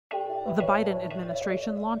The Biden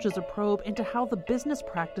administration launches a probe into how the business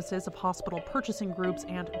practices of hospital purchasing groups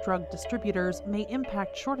and drug distributors may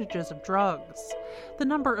impact shortages of drugs. The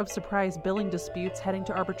number of surprise billing disputes heading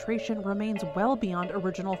to arbitration remains well beyond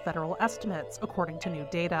original federal estimates, according to new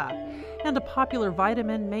data. And a popular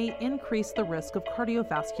vitamin may increase the risk of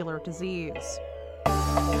cardiovascular disease.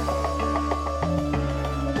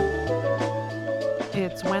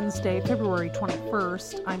 It's Wednesday, February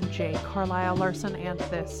 21st. I'm Jay Carlisle Larson, and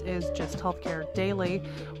this is Just Healthcare Daily,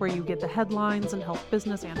 where you get the headlines and health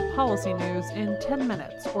business and policy news in 10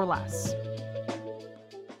 minutes or less.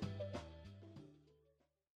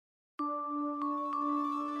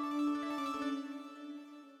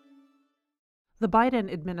 The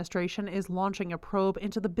Biden administration is launching a probe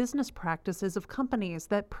into the business practices of companies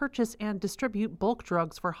that purchase and distribute bulk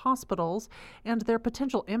drugs for hospitals and their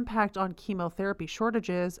potential impact on chemotherapy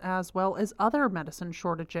shortages as well as other medicine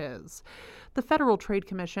shortages. The Federal Trade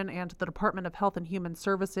Commission and the Department of Health and Human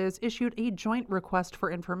Services issued a joint request for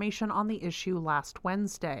information on the issue last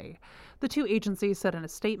Wednesday. The two agencies said in a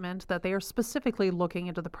statement that they are specifically looking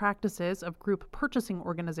into the practices of group purchasing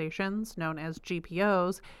organizations, known as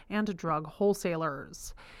GPOs, and drug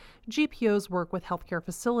wholesalers. GPOs work with healthcare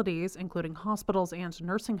facilities, including hospitals and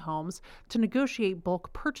nursing homes, to negotiate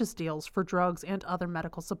bulk purchase deals for drugs and other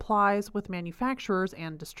medical supplies with manufacturers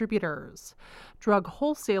and distributors. Drug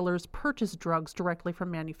wholesalers purchase drugs directly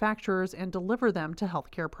from manufacturers and deliver them to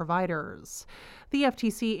healthcare providers. The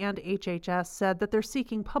FTC and HHS said that they're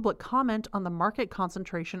seeking public comment on the market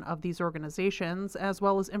concentration of these organizations, as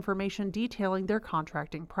well as information detailing their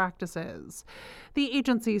contracting practices. The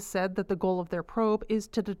agencies said that the goal of their probe is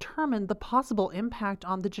to determine the possible impact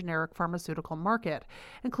on the generic pharmaceutical market,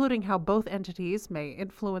 including how both entities may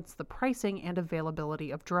influence the pricing and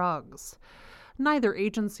availability of drugs. Neither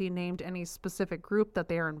agency named any specific group that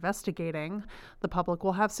they are investigating. The public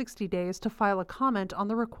will have 60 days to file a comment on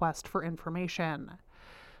the request for information.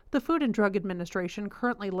 The Food and Drug Administration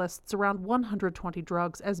currently lists around 120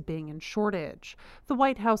 drugs as being in shortage. The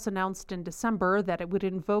White House announced in December that it would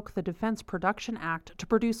invoke the Defense Production Act to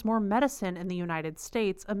produce more medicine in the United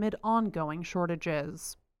States amid ongoing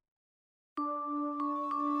shortages.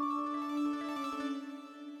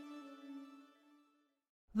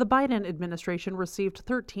 The Biden administration received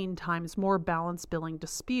 13 times more balance billing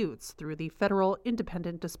disputes through the Federal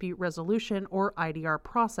Independent Dispute Resolution, or IDR,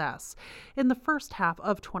 process in the first half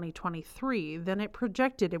of 2023 than it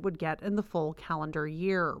projected it would get in the full calendar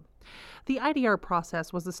year. The IDR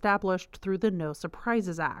process was established through the No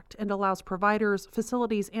Surprises Act and allows providers,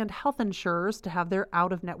 facilities, and health insurers to have their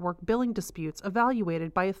out-of-network billing disputes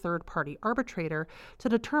evaluated by a third-party arbitrator to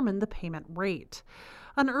determine the payment rate.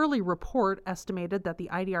 An early report estimated that the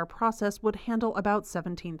IDR process would handle about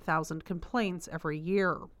 17,000 complaints every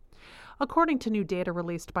year. According to new data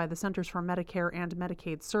released by the Centers for Medicare and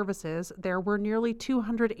Medicaid Services, there were nearly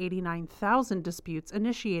 289,000 disputes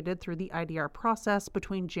initiated through the IDR process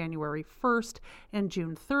between January 1st and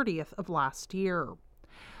June 30th of last year.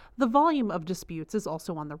 The volume of disputes is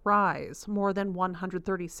also on the rise. More than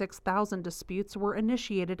 136,000 disputes were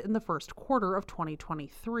initiated in the first quarter of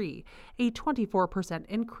 2023, a 24%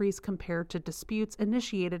 increase compared to disputes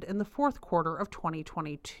initiated in the fourth quarter of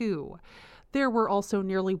 2022. There were also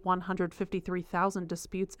nearly 153,000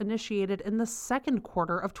 disputes initiated in the second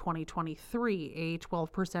quarter of 2023, a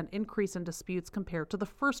 12% increase in disputes compared to the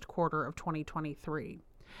first quarter of 2023.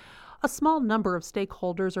 A small number of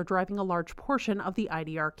stakeholders are driving a large portion of the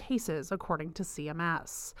IDR cases, according to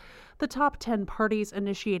CMS. The top 10 parties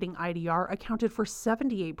initiating IDR accounted for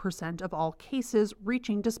 78% of all cases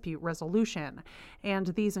reaching dispute resolution, and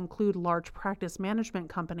these include large practice management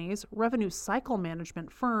companies, revenue cycle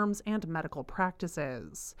management firms, and medical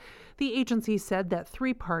practices. The agency said that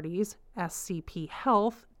 3 parties, SCP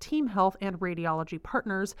Health, Team Health, and Radiology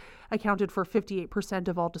Partners, accounted for 58%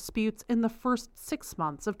 of all disputes in the first 6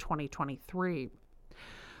 months of 2023.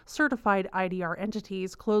 Certified IDR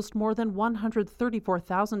entities closed more than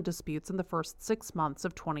 134,000 disputes in the first 6 months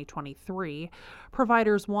of 2023.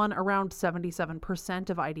 Providers won around 77%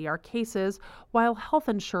 of IDR cases, while health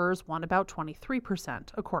insurers won about 23%,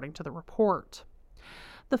 according to the report.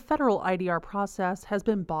 The federal IDR process has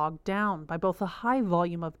been bogged down by both a high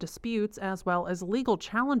volume of disputes as well as legal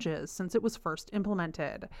challenges since it was first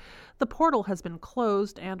implemented. The portal has been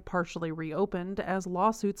closed and partially reopened as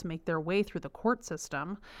lawsuits make their way through the court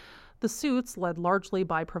system. The suits, led largely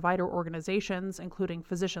by provider organizations, including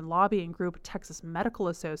physician lobbying group Texas Medical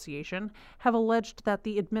Association, have alleged that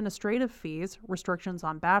the administrative fees, restrictions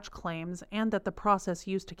on batch claims, and that the process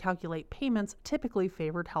used to calculate payments typically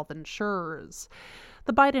favored health insurers.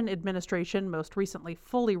 The Biden administration most recently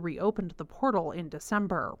fully reopened the portal in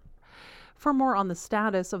December. For more on the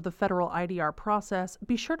status of the federal IDR process,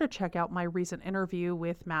 be sure to check out my recent interview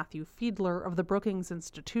with Matthew Fiedler of the Brookings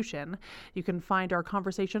Institution. You can find our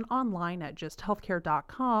conversation online at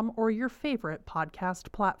justhealthcare.com or your favorite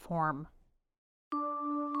podcast platform.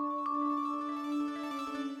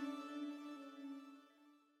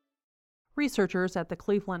 Researchers at the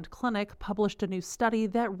Cleveland Clinic published a new study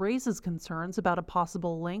that raises concerns about a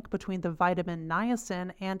possible link between the vitamin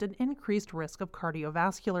niacin and an increased risk of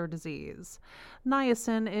cardiovascular disease.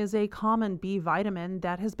 Niacin is a common B vitamin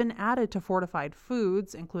that has been added to fortified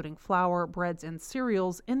foods, including flour, breads, and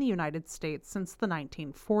cereals, in the United States since the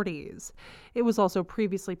 1940s. It was also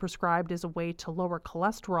previously prescribed as a way to lower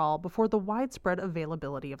cholesterol before the widespread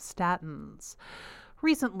availability of statins.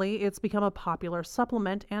 Recently, it's become a popular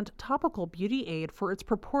supplement and topical beauty aid for its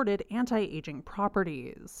purported anti-aging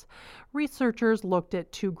properties. Researchers looked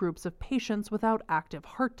at 2 groups of patients without active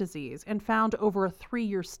heart disease and found over a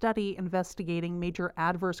 3-year study investigating major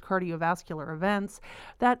adverse cardiovascular events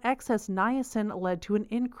that excess niacin led to an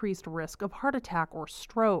increased risk of heart attack or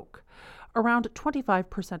stroke. Around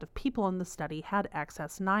 25% of people in the study had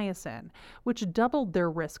excess niacin, which doubled their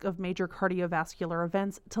risk of major cardiovascular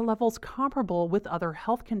events to levels comparable with other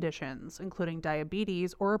health conditions, including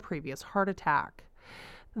diabetes or a previous heart attack.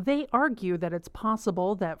 They argue that it's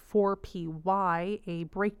possible that 4-PY, a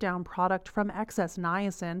breakdown product from excess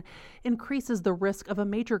niacin, increases the risk of a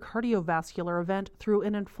major cardiovascular event through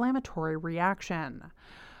an inflammatory reaction.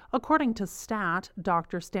 According to STAT,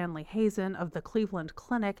 Dr. Stanley Hazen of the Cleveland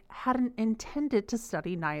Clinic hadn't intended to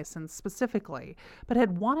study niacin specifically, but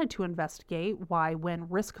had wanted to investigate why, when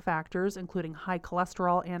risk factors, including high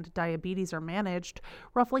cholesterol and diabetes, are managed,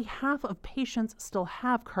 roughly half of patients still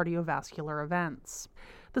have cardiovascular events.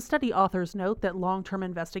 The study authors note that long-term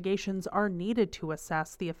investigations are needed to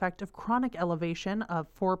assess the effect of chronic elevation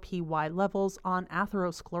of 4-PY levels on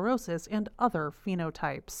atherosclerosis and other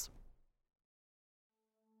phenotypes.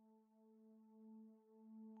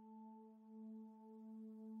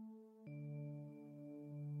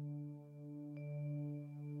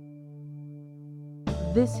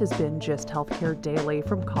 This has been Just Healthcare Daily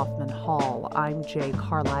from Kaufman Hall. I'm Jay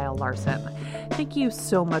Carlisle Larson. Thank you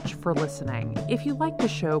so much for listening. If you like the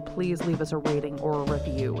show, please leave us a rating or a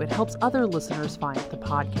review. It helps other listeners find the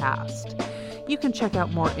podcast. You can check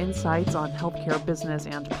out more insights on healthcare business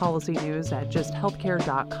and policy news at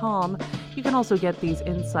justhealthcare.com. You can also get these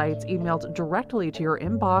insights emailed directly to your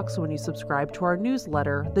inbox when you subscribe to our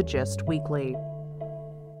newsletter, The Gist Weekly.